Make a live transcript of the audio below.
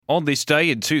On this day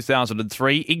in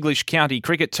 2003, English county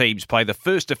cricket teams play the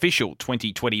first official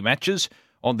 2020 matches.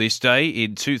 On this day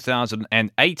in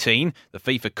 2018, the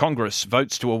FIFA Congress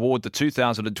votes to award the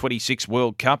 2026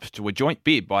 World Cup to a joint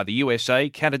bid by the USA,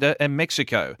 Canada and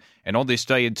Mexico. And on this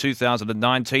day in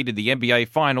 2019, in the NBA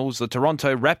Finals, the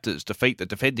Toronto Raptors defeat the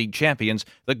defending champions,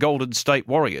 the Golden State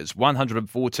Warriors,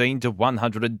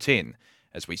 114-110.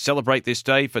 As we celebrate this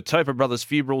day for Tobin Brothers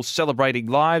Funerals Celebrating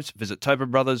Lives, visit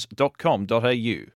tobinbrothers.com.au.